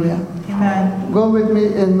 Halleluja. Amen. Go with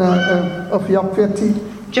me in of Job 14,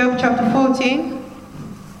 Job chapter 14.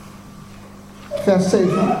 vers 7.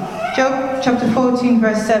 Job chapter 14,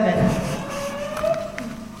 verse 7.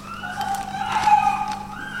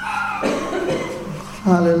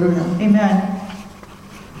 Halleluja. Amen.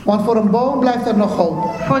 Want voor een boom blijft er nog hoop.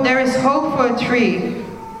 For there is hope for a tree.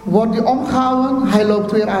 Wordt die omgehouden, hij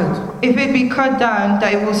loopt weer uit. If it be cut down,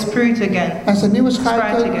 that it will sprout again. En zijn nieuwe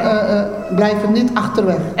schuiten blijven niet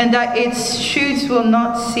achterweg. And that its shoots will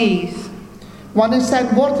not cease. Wanneer zijn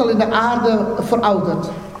wortel in de aarde veroudert.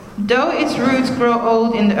 Though its roots grow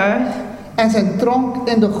old in the earth, En zijn tronk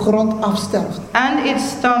in de grond afsterft. and its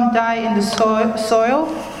stump die in the soil,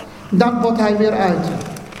 Dan wordt hij weer uit.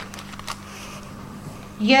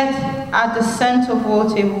 yet at the scent of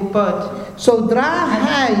water it will bud. Zodra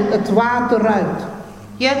hij het water ruikt.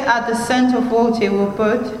 Yet at the scent of water it will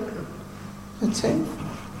bud. Het zijn.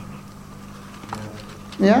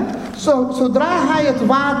 Ja? Zodra hij het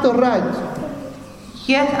water ruikt.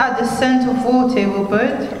 Yet at the scent of water it will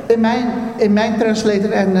bud. In mijn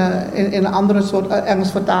translator en in een andere soort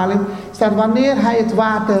Engels vertaling staat wanneer hij het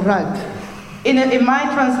water ruikt. In my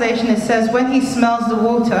translation it says when he smells the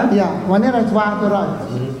water. Ja, wanneer hij het water ruikt.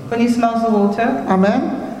 When he smells the water. Amen.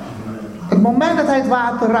 Het moment dat hij het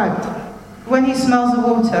water ruikt. When he smells the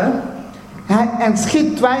water. En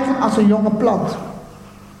schiet twijgen als een jonge plant.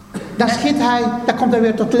 Dan komt hij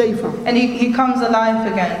weer tot leven. And he comes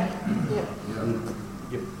alive again.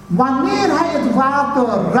 Wanneer hij het water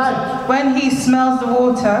ruikt. When he smells the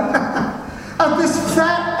water.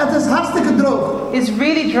 Het is hartstikke droog. It's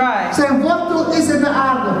really dry. Zijn wortel is in de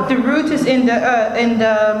aarde. The root is in the earth, in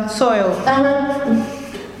the soil. En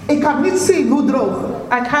ik kan niet zien hoe droog.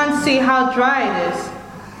 I can't see how dry it is.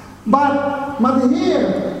 Maar de Heer.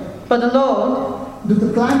 But the Lord, doet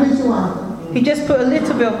een klein beetje water. He just put a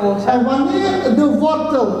little bit of water. En wanneer de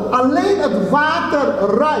wortel alleen het water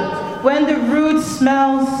ruikt. When the root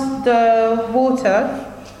smells the water.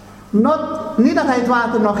 Niet dat hij het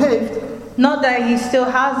water nog heeft. Not that he still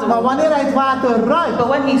has the Maar water. wanneer hij het water ruikt. But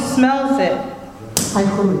when he smells it. Hij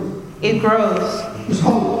groeit. It grows. There's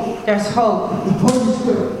hope. There's hope. The Holy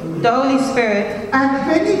Spirit. The Holy Spirit. En ik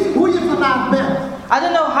weet niet hoe je vandaag bent. I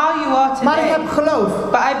don't know how you are Maar ik today. heb geloof.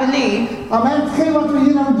 But I believe. Amen. Hetgeen wat we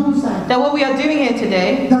hier aan het doen zijn. That what we are doing here today.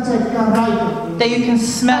 Dat je het kan ruiken. That you can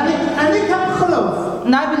smell it. En ik heb geloof.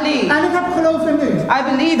 And I believe. En ik heb geloof in u. I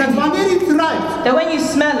believe Dat wanneer je het ruikt. that when you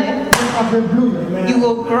smell it. Je gaat weer bloeien. You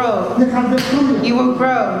will grow. Je gaat weer groeien. You will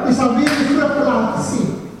grow. Je zal weer je vruchten laten zien.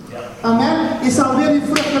 Amen. Je zal weer je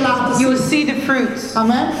vruchten laten zien. You will see the fruits.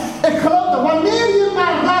 Amen. Ik geloof dat wanneer je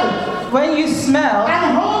naar ruikt. When you smell. I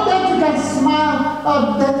hope that you can smell.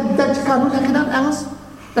 Dat je kan, hoe zeg je dat Engels?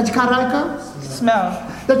 Dat je kan ruiken. Smell.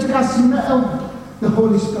 Dat je kan smell the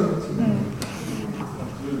Holy Spirit.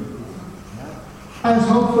 I just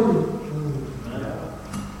hope for you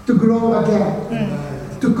to grow again,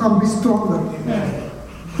 to come be stronger,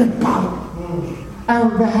 with power.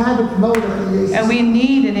 En we hebben het nodig in Jezus. And we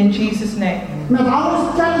need it in Jesus' name. Met alles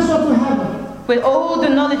kennis wat we hebben. With all the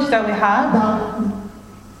knowledge that we have.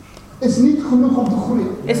 Dat is niet genoeg om te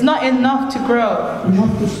groeien. It's not enough to grow. We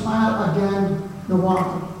have to smile again the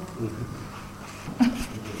water.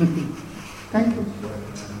 Thank you.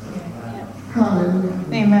 Hallelujah.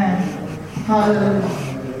 Amen. Hallelujah.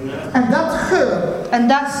 En dat geur, And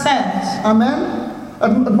that scent, amen,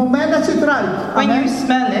 het moment dat je het ruikt, when you amen,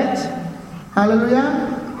 smell it, halleluja,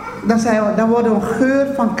 dan worden we een geur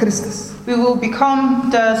van Christus. we will become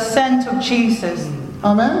the scent of Jesus.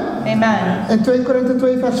 Amen. Amen. In 2 Korinthe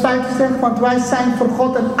 2 vers 5 zegt, want wij zijn voor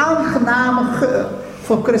God een aangename geur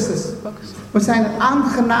voor Christus. We zijn een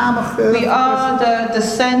aangename geur We voor are Christus.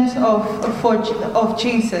 the scent of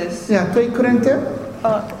Jesus. Ja, 2 Korinthe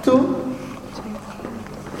 2.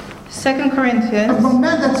 2 Corinthians, Het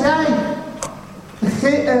moment dat jij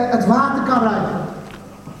het water kan ruiken,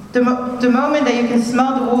 the moment that you can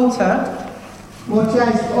smell the water, wordt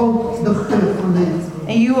jij ook de geur van leven.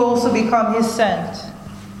 and you will also become his scent.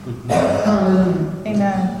 Halleluja.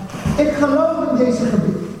 Amen. Ik geloof in deze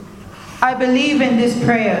gebied. I believe in this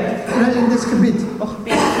prayer. In dit gebied.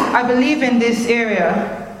 I believe in this area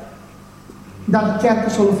Dat de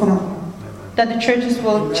kerken zullen veranderen. that the churches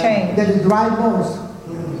will change. Dat de dry bones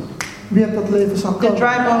weer tot leven zal The komen.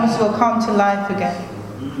 dry bones will come to life again.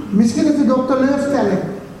 Misschien is het ook teleurstelling.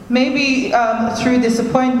 Maybe through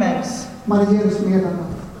disappointments, Maar de Heer is meer dan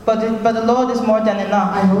dat. but the Lord is more than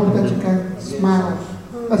enough. I hope that you can smile.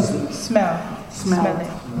 Smell. Smell. Smell it.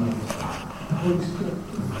 The Holy Spirit.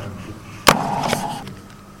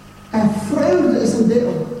 En vreugde is een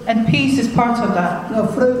deel. And peace is part of that. Nou,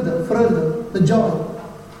 vreugde, the joy.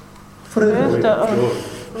 Vreugde.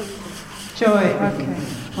 Joy, okay.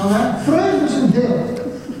 Amen. Vreugde is een deel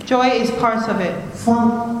Joy is part of it.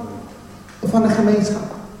 van de gemeenschap.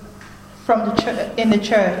 From the in the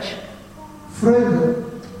church. Vreugde,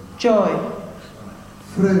 Joy.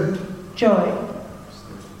 vreugde. Joy.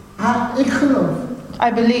 Ik geloof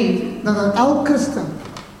I believe dat elk christen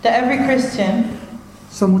that every Christian,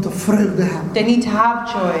 zou moeten vreugde hebben. they need to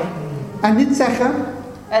have joy. En niet zeggen,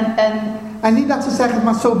 en niet dat ze zeggen,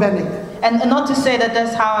 maar zo ben ik. And not to say that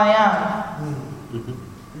that's how I am.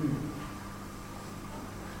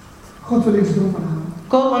 God wil iets doen vanavond.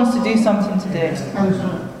 God wants to do something today. Er is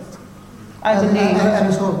hoop. I believe. Er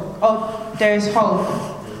is hoop. Oh, there is hope.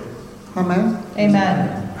 Amen. Amen.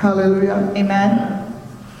 Halleluja. Amen.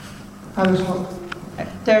 Er is hoop.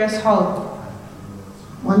 There is hope.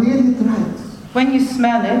 Wanneer je het ruikt, When you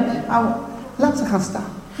smell it, laat ze gaan staan.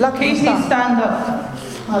 Laat can ze you gaan please staan. stand up?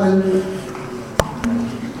 Halleluja.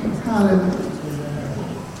 Halleluja.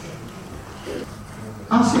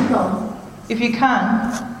 Als je kan, If you can,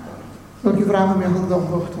 wil ik je vragen om je handen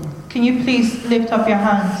omhoog te doen. can you please lift up your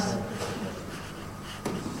hands?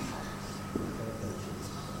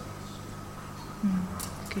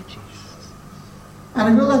 Good Jesus. En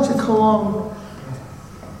ik wil dat je het gewoon,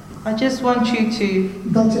 I just want you to,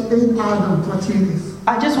 dat je inademt wat hier is.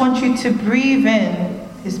 I just want you to breathe in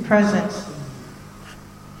His presence.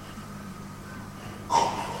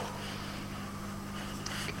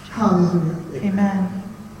 Halleluja. Amen.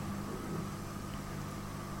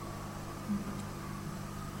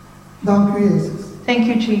 Dank u, Jezus. Thank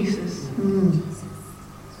you, Jesus.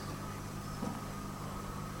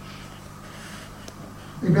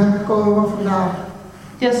 Ik ben gekomen vandaag.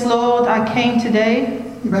 Yes, Lord, I came today,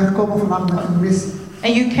 Ik ben gekomen vandaag met een missie.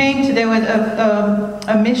 and you came today with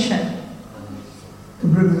a mission Te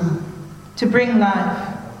brengen. to bring life,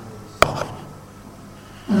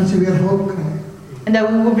 En dat je weer hoop krijgt. and that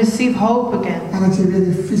we will receive hope again, En dat je weer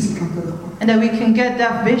die visie kan terugpakken. and that we can get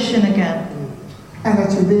that vision again, En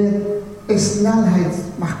dat je weer in snelheid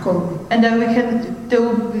mag komen. and that we can,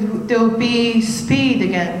 there will be speed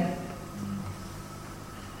again,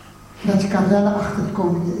 Dat je kan rennen achter de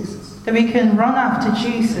koning Jezus. that we can run after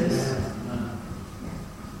Jesus,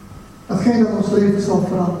 Datgene dat ons leven zal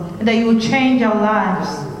veranderen. and that you will change our lives.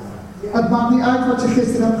 Het maakt niet uit wat je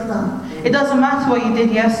gisteren hebt gedaan. It doesn't matter what you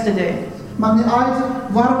did yesterday. Het maakt niet uit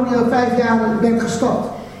waarom je 5 jaar bent gestopt.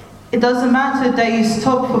 It doesn't matter that you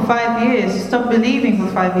stopped for 5 years, you stopped believing for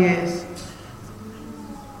 5 years,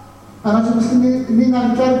 En als je misschien niet naar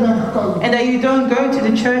de kerk bent gekomen. and that you don't go to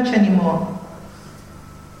the church anymore.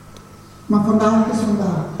 Maar vandaag is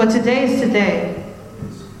vandaag. But today is today.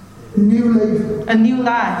 Nieuw leven. A new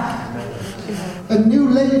life. Een nieuw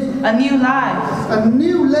leven. A new life. Een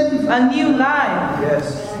nieuw leven. A new life. Yes.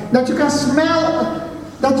 Dat je kan smell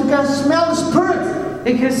the Spirit.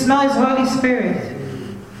 You can smell His Holy Spirit.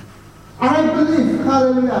 And I believe,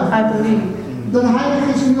 hallelujah, I believe. dat de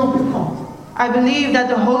Heilige Geest nu op je komt. I believe that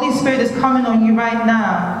the Holy Spirit is coming on you right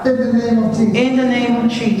now. In the name of Jesus. In the name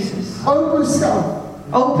of Jesus. Open yourself.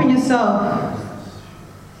 Open yourself.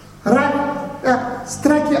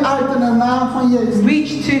 Strek je uit in de naam van Jezus. Reach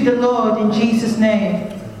to the Lord in Jesus' name.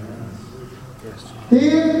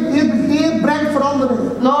 Heer, breng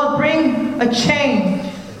verandering. Lord, bring a change.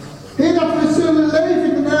 Heer, dat we zullen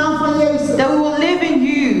leven in de naam van Jezus. That we will live in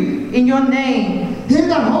you. in your name. Heer,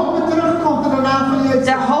 dat hoop weer terugkomt in de naam van Jezus.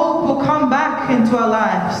 That hope will come back into our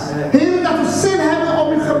lives. Heer, dat we zin hebben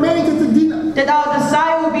om uw gemeente te dienen. That our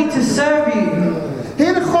desire will be to serve you.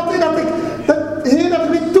 Heer God, Heer, dat ik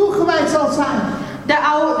weer toegewijd zal zijn. That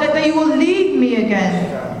you will lead me again.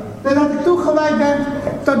 En dat ik toegewijd ben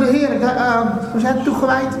tot de Heer. Hoe zijn het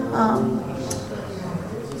toegewijd?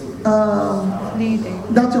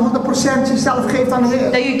 Dat je 100% jezelf geeft aan de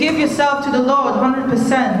Heer. That you give yourself to the Lord 100%.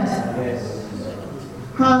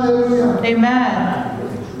 Halleluja. Amen.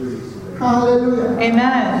 Halleluja.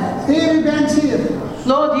 Amen. Heer, u bent hier.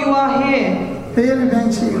 Lord, you are here. Heer, u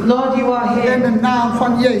bent hier. Lord, you are here. In de naam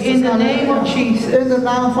van Jezus. In the name of Jesus. In de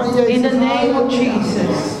naam van Jezus. In the name of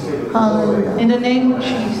Jesus. Halleluja. In the name of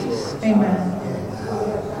Jesus. Amen.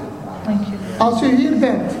 Thank you. Als u hier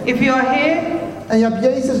bent. If you are here. En je hebt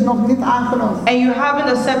Jezus nog niet aangenomen. And you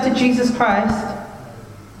haven't accepted Jesus Christ.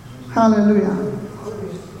 Halleluja.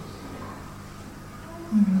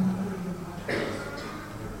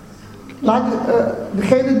 Laat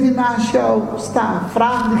degene die naast jou staat,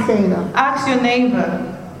 vraag degene. Ask your neighbor.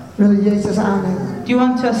 Wil je Jezus aannemen? Do you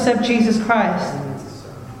want to accept Jesus Christ?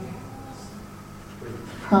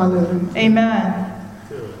 Halleluja. Amen.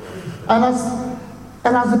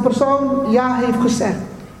 En als de persoon ja heeft gezegd.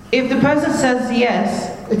 If the person says yes,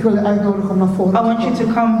 ik wil je uitnodigen om naar voren te komen. I want you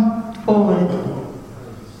to come forward.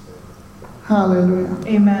 Halleluja.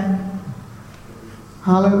 Amen.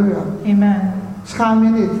 Halleluja. Amen. Schaam je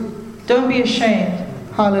niet. Don't be ashamed.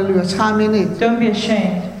 Halleluja. Schaam je niet. Don't be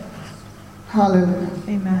ashamed. Halleluja.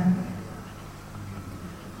 Amen.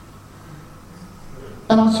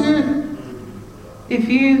 En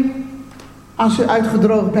als u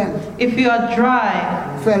uitgedroogd bent. If you are dry.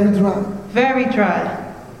 Very dry. Very dry.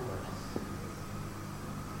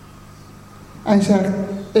 En je zegt,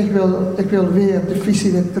 ik wil weer de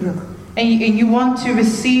visie weer terug. And you want to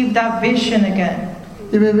receive that vision again.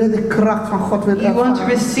 Je wil weer de kracht van God weer ervaren. You want to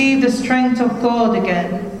receive the strength of God again.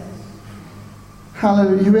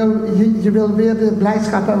 Halleluja. Je wil weer de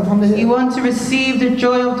blijdschap hebben van de Heer. You want to receive the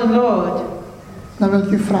joy of the Lord. Dan wil ik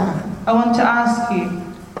je vragen. I want to ask you.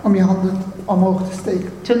 Om je handen omhoog te steken.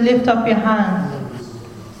 To lift up your hand.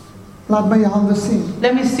 Laat me je handen zien.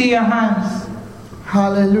 Let me see your hands.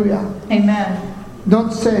 Halleluja. Amen.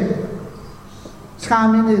 Don't say.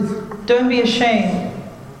 Schaam je niet. Don't be ashamed.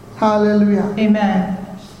 Halleluja. Amen.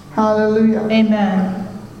 Halleluja. Amen.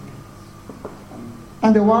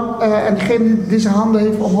 En degene die zijn handen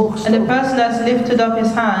heeft omhoog gestoken. And the person that's lifted up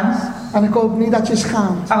his hands. En ik hoop niet dat je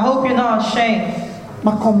schaamt. I hope you're not ashamed.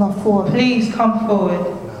 Maar kom naar voren. Please come forward.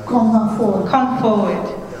 Kom naar voren. Come forward.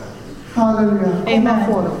 Halleluja. Kom Amen. naar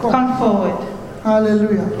voren. Kom. Come forward.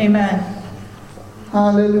 Halleluja. Amen.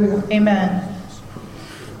 Halleluja. Amen.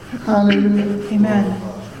 Halleluja. Amen.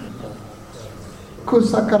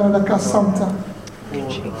 Kusakaraka Santa.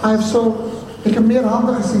 Ik heb meer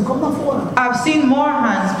handen gezien. Kom naar voren. I've seen more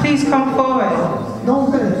hands. Please come forward. Don't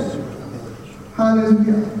wait.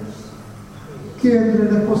 Halleluja. Kiendere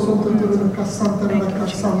de posonto de Casanta de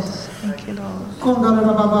Casanta. Thank you, Lord. Condare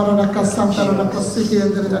la babara de Casanta de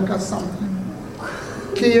Cassiendere de Casanta.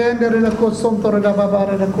 Kiendere de posonto de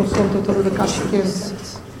babara de posonto de Cassiendere.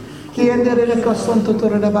 Kiendere de posonto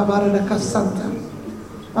de babara de Casanta.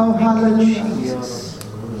 Oh, hallelujah.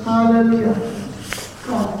 Hallelujah.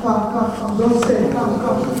 Come. Don't say,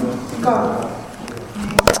 come.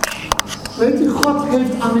 Weet u, God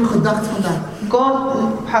heeft aan u gedacht vandaag. God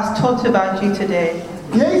has talked about you today.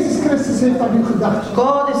 Jezus Christus heeft aan u gedacht.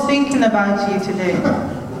 God is thinking about you today.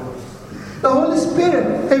 The Holy Spirit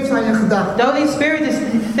heeft aan je gedacht. The Holy Spirit is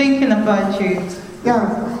thinking about you. Ja,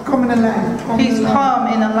 kom in een lijn. Please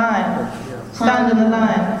come in a line. Stand in a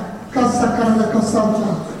line.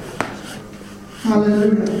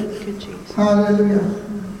 Hallelujah. Good Jesus. Hallelujah.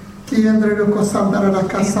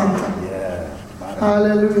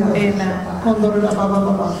 Hallelujah. Amen.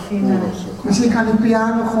 Amen. Misschien kan de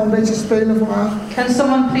piano gewoon een beetje spelen voor haar. Can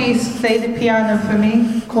someone please play the piano for me?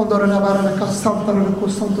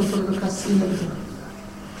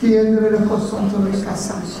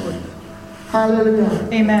 Hallelujah.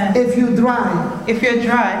 Amen. If you dry. If you're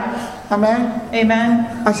dry. Amen. Amen.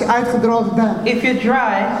 Als je uitgedroogd bent. If you're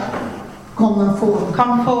dry. Kom naar voren.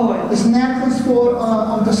 Come forward. Er is nergens voor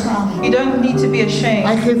om te schamen. You don't need to be ashamed.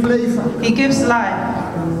 Hij geeft leven. He gives life.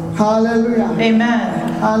 Hallelujah. Amen.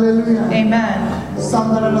 Hallelujah. Amen.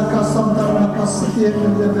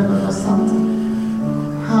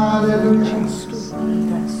 Hallelujah.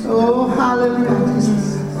 Oh, hallelujah,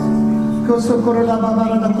 Jesus.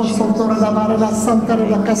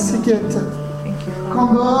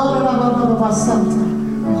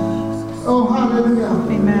 Oh, hallelujah.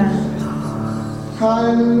 Amen.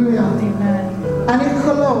 Halleluja. Amen. En ik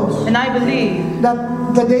geloof And I believe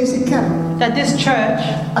dat deze kerk, that this church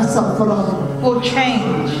het zal veranderen. will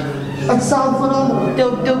change. Het zal veranderen.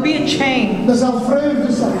 There'll be a change. Er zal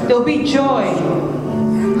vreugde zijn. There'll be joy.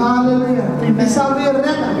 Halleluja. Je zal weer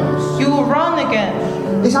rennen. You will run again.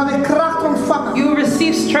 Je zal weer kracht ontvangen. You will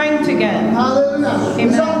receive strength again. Halleluja. Je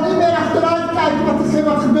Amen. zal niet meer achteruit kijken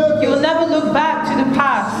wat gebeurd You will is. never look back to the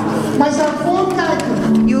past. Maar je zal voorkijken.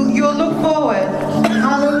 You'll look forward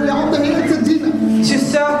Halleluja. Om de Heer te dienen. to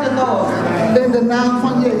serve the Lord. In de naam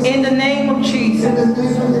van Jezus. In the name of Jesus. In de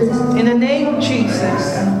naam van Jezus. In the name of Jesus.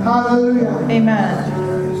 Halleluja. Amen.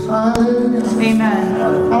 Halleluja.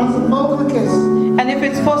 Amen. Als het mogelijk is. And if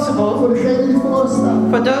it's possible, Voor degenen die voor staan.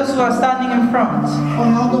 for those who are standing in front,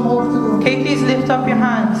 Om handen omhoog te doen. can you please lift up your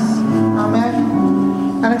hands? Amen.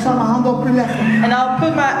 En ik zal mijn handen op u leggen. And I'll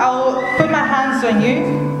put my hands on you,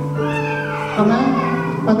 Amen.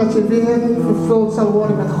 En dat je weer vervuld zal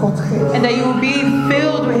worden met Gods geest. and that you will be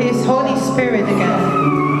filled with His Holy Spirit again.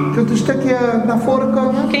 Kunt u een stukje naar voren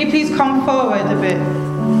komen? Can you please come forward a bit?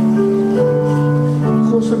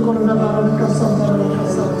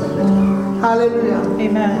 Halleluja.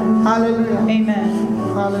 Amen. Halleluja. Amen.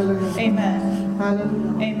 Halleluja. Amen.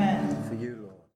 Halleluja. Amen.